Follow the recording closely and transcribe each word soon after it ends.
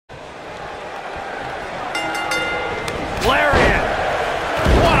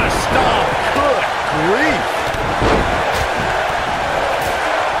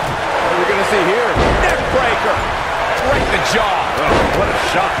jaw. Oh, what a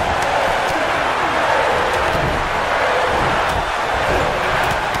shot.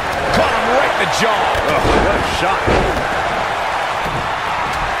 Caught him right in the jaw. Oh, what a shot.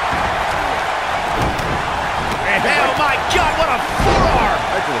 And oh my God, what a forearm.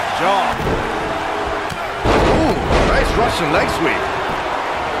 Right to the jaw. Ooh, nice Russian leg sweep.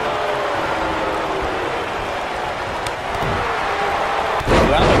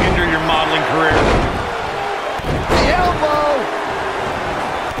 That'll hinder your modeling career. The elbow.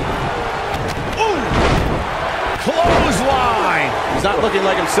 Ooh! Clothesline! He's not looking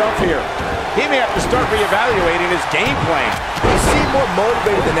like himself here. He may have to start reevaluating his game plan. He seemed more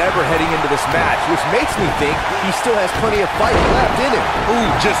motivated than ever heading into this match, which makes me think he still has plenty of fight left in him.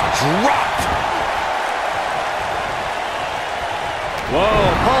 Ooh, just dropped! Whoa,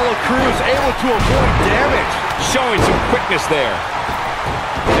 Apollo Crews able to avoid damage. Showing some quickness there.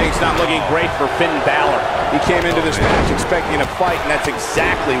 Things not looking great for Finn Balor. He came into this match expecting a fight, and that's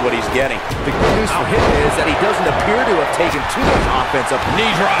exactly what he's getting. The good news for him is that he doesn't appear to have taken too much offense up.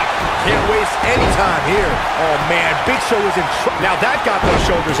 Knee drop. Can't waste any time here. Oh, man, Big Show is in trouble. Now that got those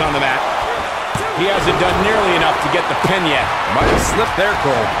shoulders on the mat. He hasn't done nearly enough to get the pin yet. Might have slipped there,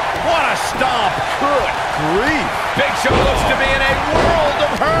 Cole. What a stomp. Good Grief. Big Show looks to be in a world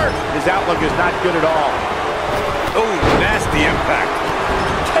of hurt. His outlook is not good at all. Oh, nasty impact.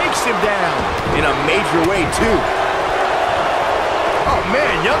 Takes him down in a major way, too. Oh,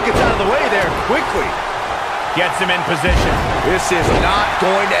 man, Young gets out of the way there quickly. Gets him in position. This is not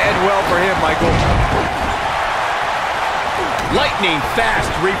going to end well for him, Michael. Lightning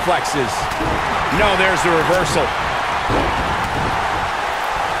fast reflexes. No, there's the reversal.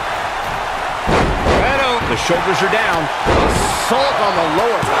 The shoulders are down. Assault on the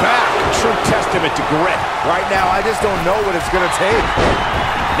lower back. True testament to grit. Right now, I just don't know what it's going to take.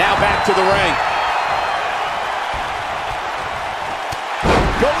 Now back to the ring.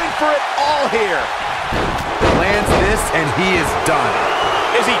 Going for it all here. Lands this, and he is done.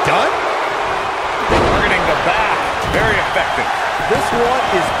 Is he done? Targeting the back. Very effective. This one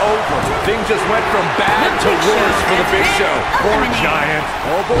is over. Things just went from bad to worse for the Big Show. Poor Giant.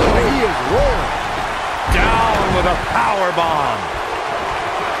 Oh, boy, he is rolling. Down with a power bomb.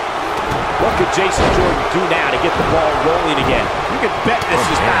 What could Jason Jordan do now to get the ball rolling again? You could bet this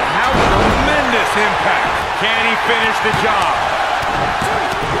is not how tremendous impact. Can he finish the job?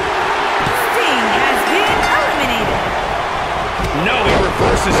 Sting has been eliminated. No, he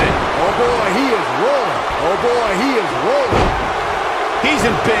reverses it. Oh, boy, he is rolling. Oh, boy, he is rolling. He's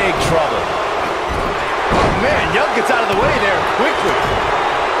in big trouble. Oh, man, Young gets out of the way there quickly.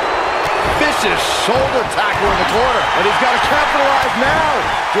 Vicious shoulder tackle in the corner. And he's got to capitalize now.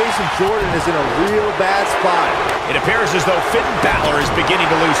 Jason Jordan is in a real bad spot. It appears as though Finn Balor is beginning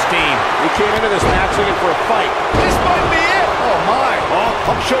to lose steam. He came into this match looking for a fight. This might be it. Oh, my.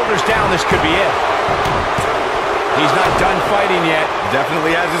 Oh, shoulders down, this could be it. He's not done fighting yet.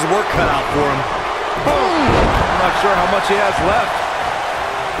 Definitely has his work cut out for him. Boom! I'm not sure how much he has left.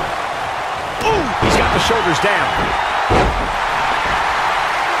 Ooh, he's got the shoulders down.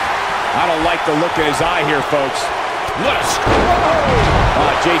 I don't like the look in his eye here, folks. What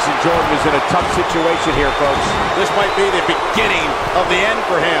a Jason Jordan is in a tough situation here, folks. This might be the beginning of the end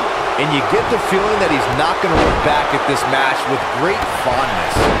for him. And you get the feeling that he's not going to look back at this match with great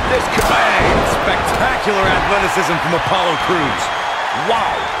fondness. This bang! Spectacular athleticism from Apollo Crews.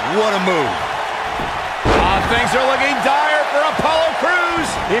 Wow, what a move. Things are looking dire for Apollo Crews.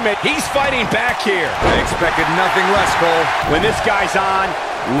 He's fighting back here. I expected nothing less, Cole. When this guy's on,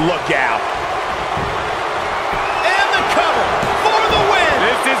 look out. And the cover for the win.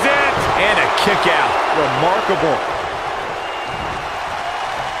 This is it. And a kick out. Remarkable.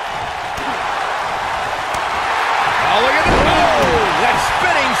 Oh, look at this. Oh, that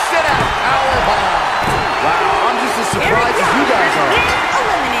spinning sit-out powerbomb. Wow, I'm just as surprised as you guys are.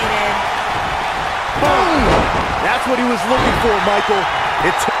 Eliminated. Boom! That's what he was looking for, Michael.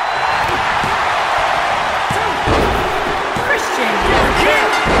 Christian has been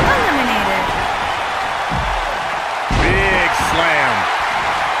eliminated. Big slam.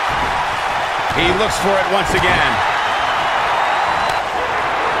 He looks for it once again.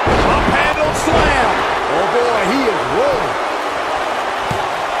 Up handle slam. Oh boy, he is rolling.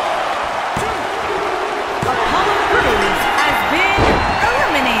 Apollo Crews has been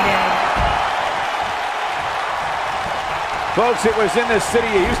eliminated. Folks, it was in the city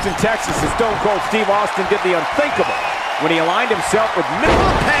of Houston, Texas, that Stone Cold Steve Austin did the unthinkable when he aligned himself with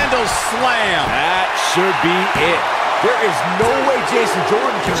Up handle slam. That should be it. There is no way Jason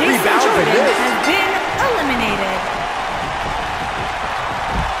Jordan can Jason rebound from Jordan this. has been eliminated.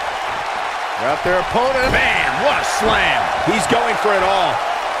 Got their opponent. Man, what a slam. He's going for it all.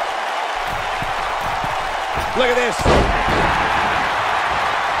 Look at this.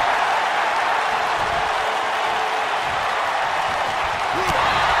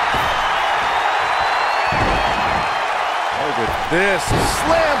 Look at this.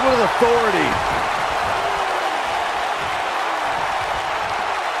 Slammed with authority.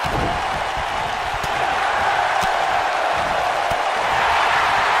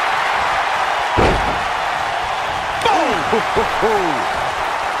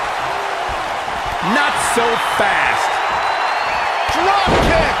 Not so fast. Drop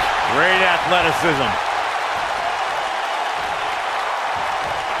kick. Great athleticism.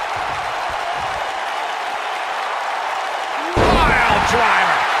 Wild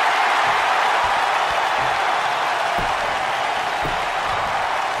driver.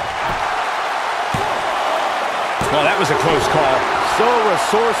 Well, that was a close call. So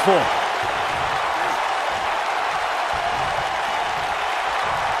resourceful.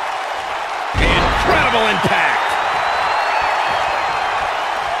 Incredible impact.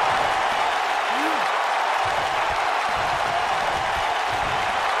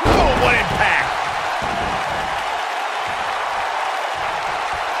 Oh, what impact.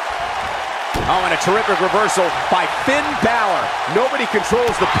 Oh, and a terrific reversal by Finn Balor. Nobody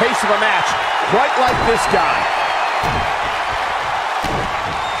controls the pace of a match quite like this guy.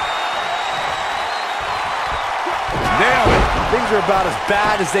 Nailed it. Things are about as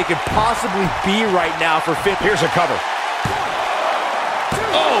bad as they could possibly be right now for Finn. Here's a cover.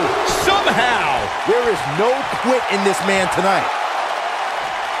 Oh, somehow. There is no quit in this man tonight.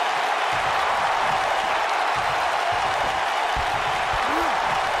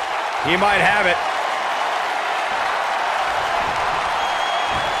 He might have it.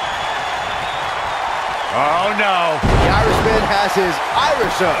 Oh, no. The Irishman has his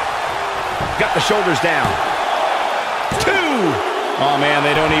Irish up. Got the shoulders down. 2. Oh, man,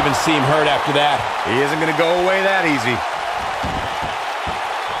 they don't even seem hurt after that. He isn't going to go away that easy.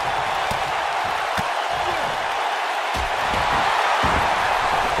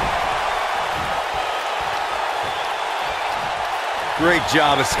 Great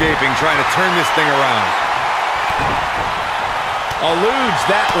job escaping, trying to turn this thing around. Eludes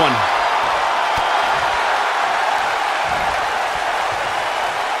that one.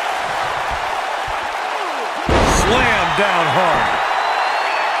 Slam down hard.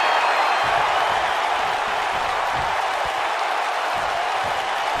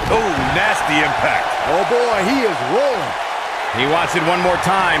 Oh, nasty impact. Oh boy, he is rolling. He wants it one more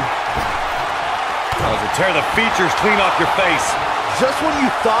time. Oh, to tear the features clean off your face. Just when you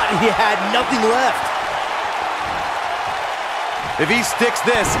thought he had nothing left. If he sticks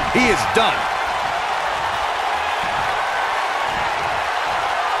this, he is done.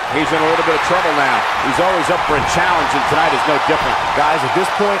 He's in a little bit of trouble now. He's always up for a challenge, and tonight is no different. Guys, at this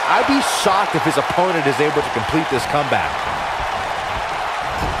point, I'd be shocked if his opponent is able to complete this comeback.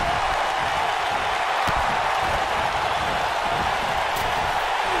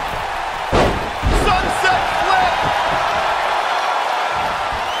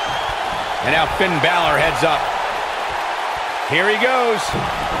 And now Finn Balor heads up. Here he goes.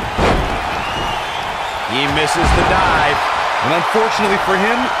 He misses the dive. And unfortunately for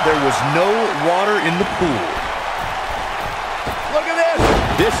him, there was no water in the pool. Look at this.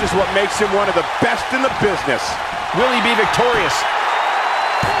 This is what makes him one of the best in the business. Will he be victorious?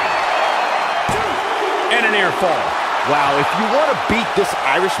 And an near fall. Wow, if you want to beat this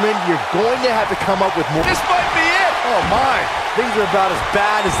Irishman, you're going to have to come up with more. This might be it. Oh my, things are about as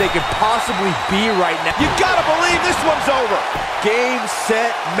bad as they could possibly be right now. You gotta believe this one's over. Game, set,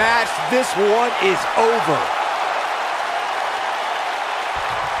 match, this one is over.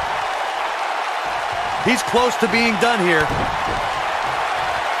 He's close to being done here.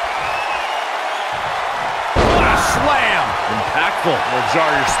 What a slam. Impactful. Will jar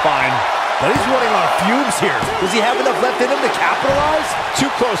your spine. But he's running on fumes here. Does he have enough left in him to capitalize? Too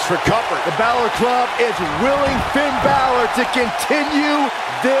close for comfort. The Balor Club is willing Finn Balor to continue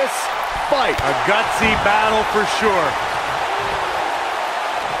this fight. A gutsy battle for sure.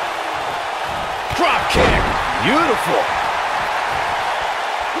 Drop kick. Beautiful.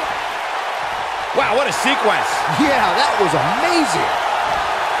 Wow, what a sequence. Yeah, that was amazing.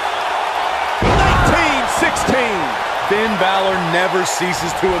 19-16. Finn Balor never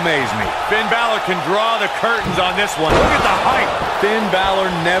ceases to amaze me. Finn Balor can draw the curtains on this one. Look at the height. Finn Balor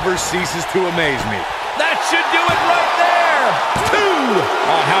never ceases to amaze me. That should do it right there. 2.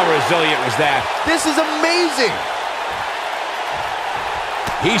 Oh, how resilient was that? This is amazing.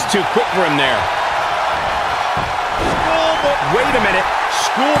 He's too quick for him there. Schoolboy. Wait a minute.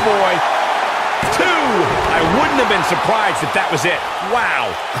 Schoolboy. 2. I wouldn't have been surprised if that was it. Wow.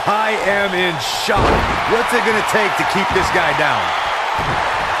 I am in shock. What's it going to take to keep this guy down?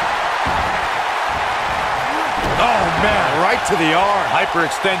 Oh, man, right to the arm.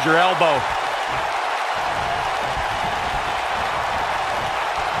 Hyperextend your elbow.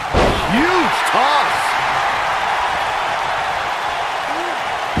 Huge toss.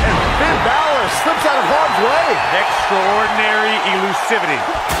 And Finn Balor slips out of harm's way. Extraordinary elusivity.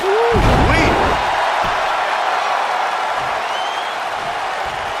 Woo-wee.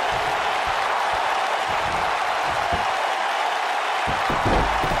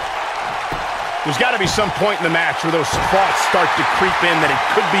 There's got to be some point in the match where those thoughts start to creep in that it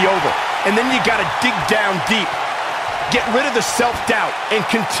could be over. And then you got to dig down deep. Get rid of the self-doubt and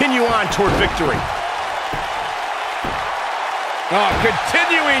continue on toward victory. Oh,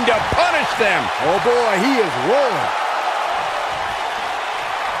 continuing to punish them. Oh, boy, he is rolling.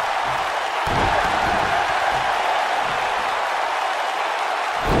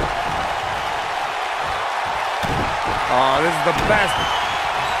 Oh, this is the best.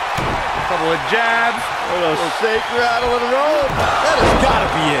 Couple of jabs. A little shake, rattle, and roll. That has got to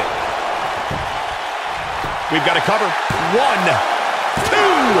be it. We've got to cover. 1, 2,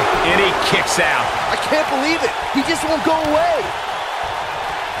 and he kicks out. I can't believe it. He just won't go away.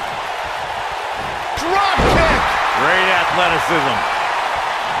 Drop kick. Great athleticism.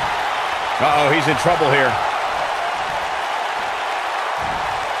 Uh-oh, he's in trouble here.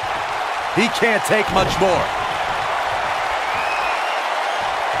 He can't take much more.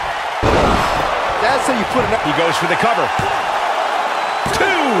 That's how you put it up. He goes for the cover. 2,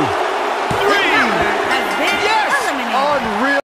 3. Has been eliminated. Unreal.